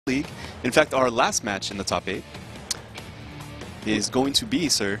league. In fact, our last match in the top 8 is going to be,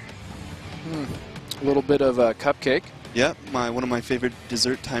 sir. A little bit of Cupcake. Yeah, one of my favorite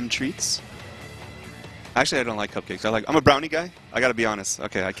dessert time treats. Actually, I don't like cupcakes. I'm a brownie guy. I gotta be honest.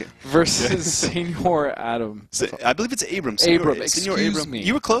 Okay, I can't. Versus Senor Adam. So, I believe it's Abram. Abram, Senor excuse Abram. me.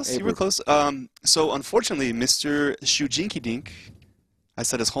 You were close. Abram. You were close. So unfortunately, Mr. Shujinky Dink, I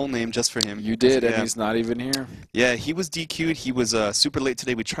said his whole name just for him. You did, yeah. and he's not even here. Yeah, he was DQ'd. He was super late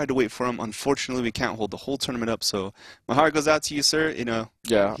today. We tried to wait for him. Unfortunately, we can't hold the whole tournament up. So my heart goes out to you, sir. You know.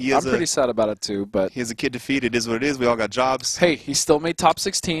 Yeah, I'm pretty sad about it too. But he has a kid to feed. It is what it is. We all got jobs. Hey, he still made top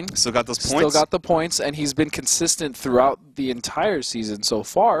 16. Still got those points. Still got the points, and he's been consistent throughout the entire season so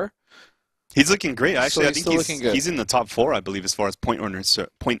far. He's looking great. Actually, I think he's in the top 4, I believe, as far as point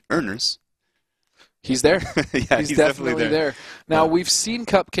earners. He's there. Yeah, he's definitely there. Now, we've seen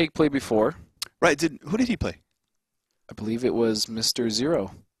Cupcake play before. Right. Who did he play? I believe it was Mr.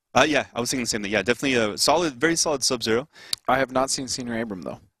 Zero. Yeah, I was thinking the same thing. Yeah, definitely a solid, very solid Sub-Zero. I have not seen Senor Abram,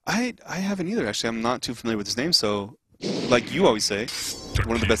 though. I haven't either, actually. I'm not too familiar with his name, so like you always say,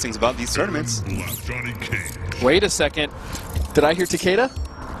 one of the best things about these tournaments. Wait a second. Did I hear Takeda?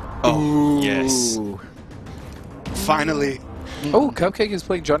 Oh, ooh. Yes. Finally. Oh, Cupcake is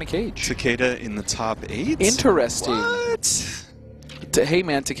playing Johnny Cage. Takeda in the top 8? Interesting. What? Hey,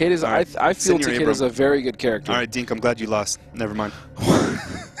 man, Takeda's, right. I feel Senor Takeda's Abram. a very good character. All right, Dink, I'm glad you lost. Never mind.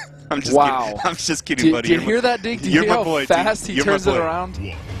 I'm just wow. kidding. I'm just kidding, buddy. Do you hear that, Dink? Do you hear how fast he turns it around?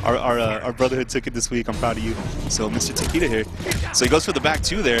 Our brotherhood took it this week. I'm proud of you. So Mr. Takeda here. So he goes for the back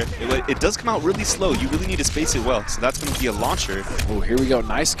 2 there. It does come out really slow. You really need to space it well. So that's going to be a launcher. Oh, here we go.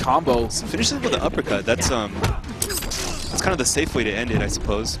 Nice combo. So finishes with an uppercut. That's kind of the safe way to end it, I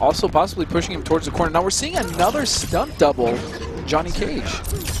suppose. Also possibly pushing him towards the corner. Now we're seeing another stunt double, Johnny Cage.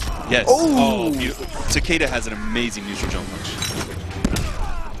 Yes. Oh, beautiful. Takeda has an amazing neutral jump punch.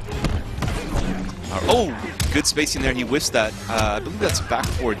 Oh, good spacing there. He whiffs that. I believe that's back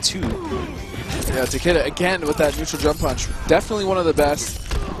forward 2. Yeah, Takeda again with that neutral jump punch. Definitely one of the best.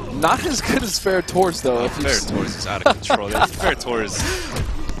 Not as good as Fair Torres, though. Fair Torres is out of control. Fair Torres.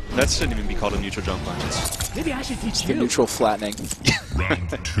 That shouldn't even be called a neutral jump punch. Maybe I should teach The you. neutral flattening.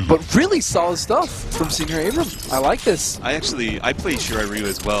 But really solid stuff from Senor Abram. I like this. I play Shirai Ryu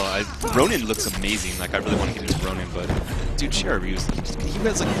as well. Ronin looks amazing. Like, I really want to get into Ronin, but dude, Shirai Ryu, he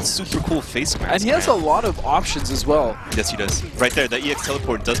has like a super cool face mask. And he has a lot of options as well. Yes, he does. Right there, that EX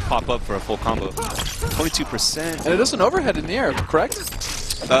teleport does pop up for a full combo. 22%. And it does an overhead in the air, correct?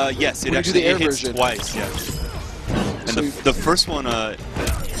 Yes, it When you do actually the air hits version. twice. Yeah. And So the first one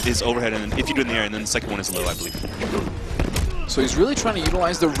is overhead, and then if you do it in the air, and then the second one is low, I believe. So he's really trying to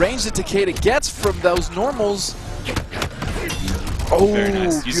utilize the range that Takeda gets from those normals. Oh, very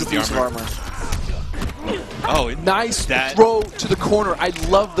nice. Uses the beautiful armor. Oh, nice throw to the corner. I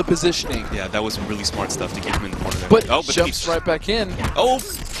love the positioning. Yeah, that was really smart stuff to keep him in the corner there. But, but jumps right back in. Oh,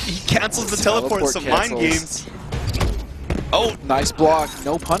 he cancels the teleport. Some mind games. Oh, nice block.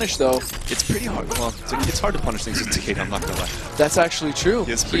 No punish, though. It's pretty hard. Well, it's hard to punish things with Takeda, I'm not going to lie. That's actually true.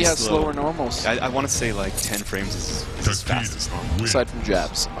 He has slow. slower normals. I want to say like 10 frames is his fastest normal. Aside from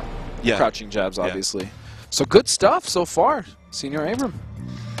jabs. Yeah. Crouching jabs, obviously. So good stuff so far, Senor Abram.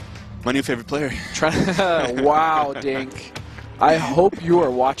 My new favorite player. Wow, Dink. I hope you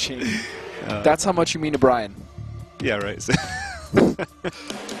are watching. That's how much you mean to Brian. Yeah, right.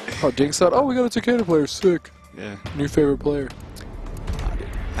 Oh, Dink said, oh, we got a Takeda player. Sick. Yeah. New favorite player.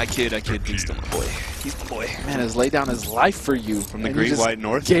 I kid, Dink's still my boy. He's the boy. Man has laid down his life for you. From the Great White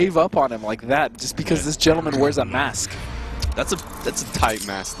North. Gave up on him like that just because this gentleman wears a mask. That's a tight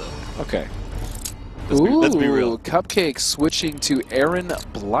mask, though. Okay. Let's be real. Cupcake switching to Aaron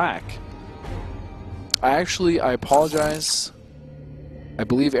Black. I apologize. I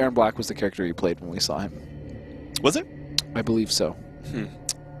believe Aaron Black was the character he played when we saw him. Was it? I believe so.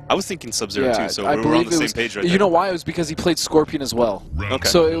 I was thinking Sub-Zero Yeah, too, so I we're on the believe same page right there. You know why? It was because he played Scorpion as well. Okay.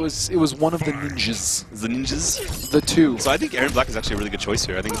 So it was one of the ninjas. The ninjas? The two. So I think Aaron Black is actually a really good choice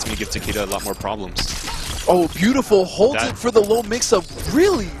here. I think it's going to give Takeda a lot more problems. Oh, beautiful. Holds it for the low mix-up.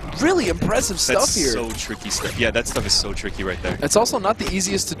 Really, really impressive stuff here. That's so tricky stuff. Yeah, that stuff is so tricky right there. It's also not the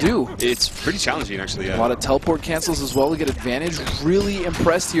easiest to do. It's pretty challenging, actually. Yeah. A lot of teleport cancels as well to get advantage. Really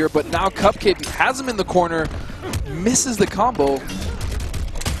impressed here, but now Cupcake has him in the corner, misses the combo.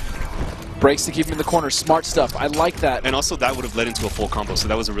 Breaks to keep him in the corner. Smart stuff. I like that. And also, that would have led into a full combo, so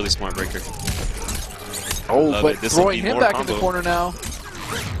that was a really smart breaker. Oh, but throwing him back in the corner now.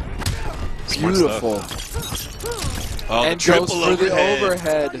 Beautiful. Oh, and goes for the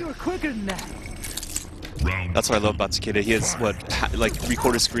overhead. You were quicker than that. That's what I love about Takeda. He has, what, like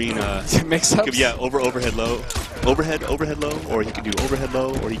 3/4 screen mix-ups? Yeah, overhead low. overhead, overhead low, or he can do overhead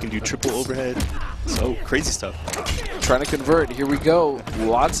low, or he can do triple overhead. So crazy stuff. Trying to convert. Here we go.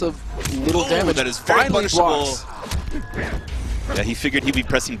 Lots of little damage. That is very Finally punishable. blocks. Yeah, he figured he'd be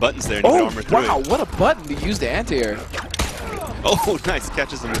pressing buttons there and he could armor through wow, it. what a button to use the anti-air. Oh, nice.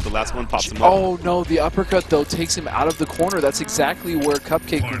 Catches him with the last one, pops him up. Oh, no, the uppercut, though, takes him out of the corner. That's exactly where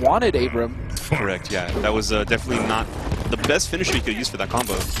Cupcake wanted Abram. Correct, yeah. That was definitely not the best finisher he could use for that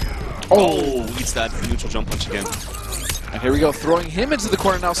combo. Oh, eats that neutral jump punch again. And here we go, throwing him into the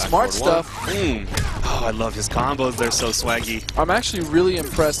corner now. Smart stuff. Oh, I love his combos. They're so swaggy. I'm actually really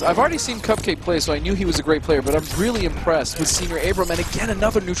impressed. I've already seen Cupcake play, so I knew he was a great player, but I'm really impressed with Senor Abram. And again,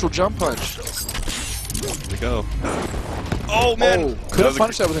 another neutral jump punch. Here we go. Oh, man. Oh, could have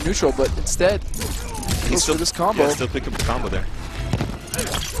punished that with a neutral, but instead, he's still this combo. Yeah, still pick up the combo there.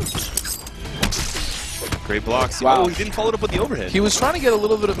 Great blocks. Wow. Oh, he didn't follow it up with the overhead. He was trying to get a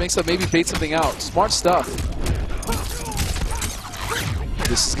little bit of mix-up, maybe bait something out. Smart stuff.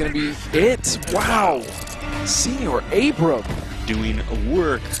 This is going to be it. Wow. Senor Abram. Doing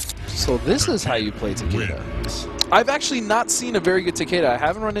work. So this is how you play Takeda. I've actually not seen a very good Takeda. I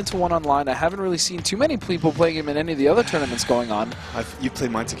haven't run into one online. I haven't really seen too many people playing him in any of the other tournaments going on. You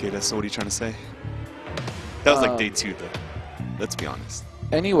played my Takeda, so what are you trying to say? That was like day 2, though. Let's be honest.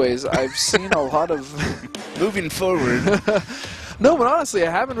 Anyways, I've seen a lot of... Moving forward. No, but honestly,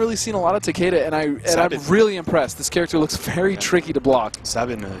 I haven't really seen a lot of Takeda, and I'm really impressed. This character looks very tricky to block.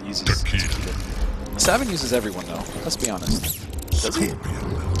 Sabin uses Takeda. Sabin uses everyone, though. Let's be honest. Does he?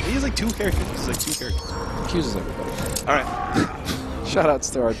 He has like 2 characters. He's like 2 characters. He uses everybody. All right.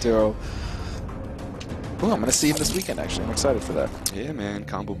 Shoutouts to Arturo. Ooh, I'm going to see him this weekend, actually. I'm excited for that. Yeah, man.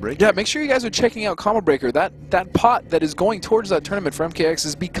 Combo breaker. Yeah, make sure you guys are checking out Combo Breaker. That pot that is going towards that tournament for MKX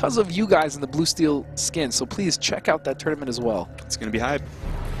is because of you guys in the blue steel skin. So please check out that tournament as well. It's going to be hype.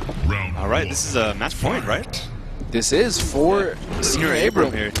 All right, this is a match point, right? This is for Senor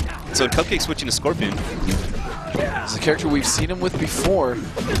Abram here. So Cupcake switching to Scorpion. It's a character we've seen him with before.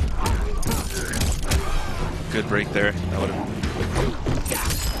 Good break there. That would have...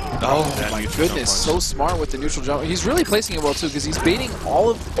 Oh my goodness, so smart with the neutral jump. He's really placing it well too because he's baiting all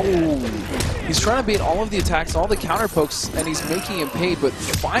of... Oh, he's trying to bait all of the attacks, all the counter pokes, and he's making him paid. But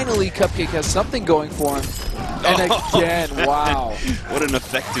finally, Cupcake has something going for him. And again, wow. What an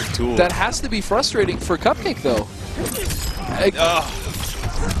effective tool. That has to be frustrating for Cupcake though.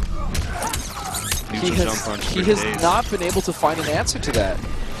 He has not been able to find an answer to that.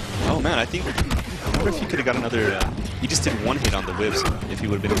 Oh man, I wonder if he could have got another... he just did 1 hit on the whips if he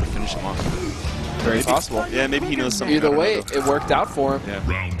would have been able to finish him off. Very possible. Yeah, maybe he knows something. Either way, it worked out for him. Yeah.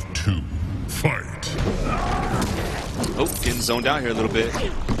 Round 2, fight. Oh, getting zoned out here a little bit.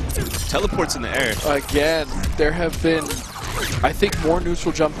 Teleports in the air. Again, there have been, I think, more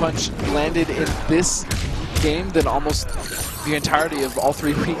neutral jump punch landed in this game than almost the entirety of all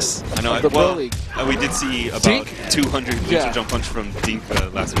 3 weeks of the Pro League. We did see about Dink? 200 neutral jump punch from Dink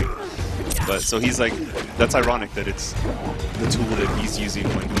last week. But so he's like, that's ironic that it's the tool that he's using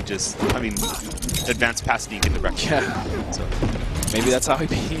when he just, advanced past Dink in the bracket. Yeah. So maybe that's how he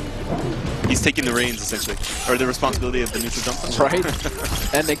beat. He's taking the reins, essentially, or the responsibility of the neutral jump punch.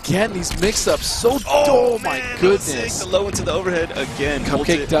 Right. And again, these mix-ups so... Oh my goodness. The low into the overhead again.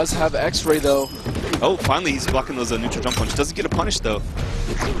 Cupcake does have X-ray, though. Oh, finally he's blocking those neutral jump punch. Doesn't get a punish, though.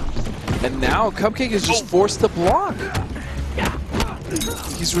 And now Cupcake is just forced to block.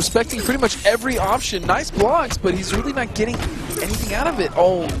 He's respecting pretty much every option. Nice blocks, but he's really not getting anything out of it.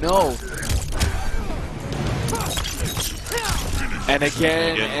 Oh, no. And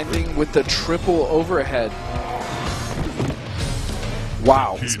again, ending with the triple overhead.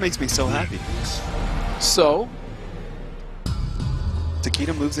 Wow. This makes me so happy. So,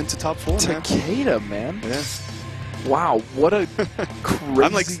 Takeda moves into top 4, man. Takeda, man. Yeah. Wow, what a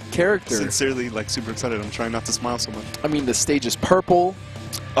crazy I'm character. Sincerely, super excited. I'm trying not to smile so much. I mean, the stage is purple.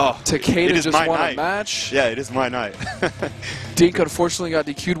 Oh, Takeda just won a match. Yeah, it is my night. Dink unfortunately got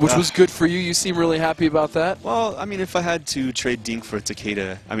DQ'd, which was good for you. You seem really happy about that. Well, if I had to trade Dink for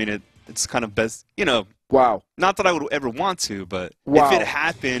Takeda, it's kind of best, Wow. Not that I would ever want to, but if it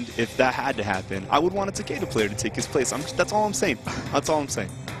happened, if that had to happen, I would want a Takeda player to take his place. That's all I'm saying. That's all I'm saying.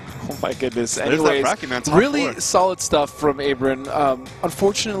 Oh my goodness. There's Anyways, that bracket, man. really solid stuff from Abram.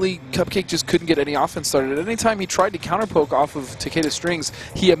 Unfortunately, Cupcake just couldn't get any offense started. At any time he tried to counterpoke off of Takeda's strings,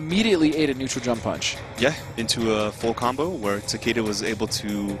 he immediately ate a neutral jump punch. Yeah, into a full combo where Takeda was able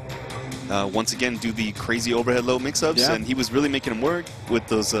to once again do the crazy overhead low mix-ups, and he was really making them work with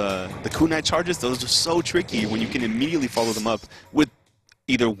those the kunai charges. Those are so tricky when you can immediately follow them up with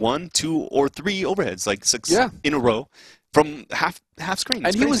either 1, 2, or 3 overheads, like 6 in a row. from half screen.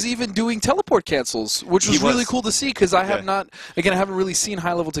 And he was even doing teleport cancels, which was really cool to see because I have not, again, I haven't really seen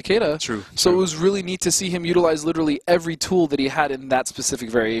high-level Takeda. True. So it was really neat to see him utilize literally every tool that he had in that specific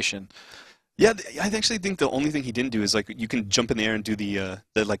variation. Yeah, I actually think the only thing he didn't do is like you can jump in the air and do the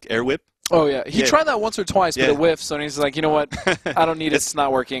like air whip. Oh yeah, he tried that once or twice, but it whiffed. So he's like, you know what, I don't need it. It's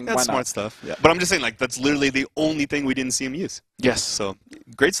not working. That's Why smart not? stuff. Yeah. But I'm just saying, like that's literally the only thing we didn't see him use. Yes. So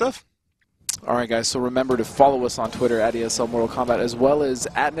great stuff. All right, guys, so remember to follow us on Twitter at ESL Mortal Kombat as well as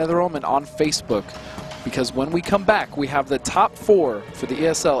at NetherRealm and on Facebook, because when we come back, we have the top 4 for the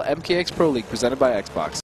ESL MKX Pro League presented by Xbox.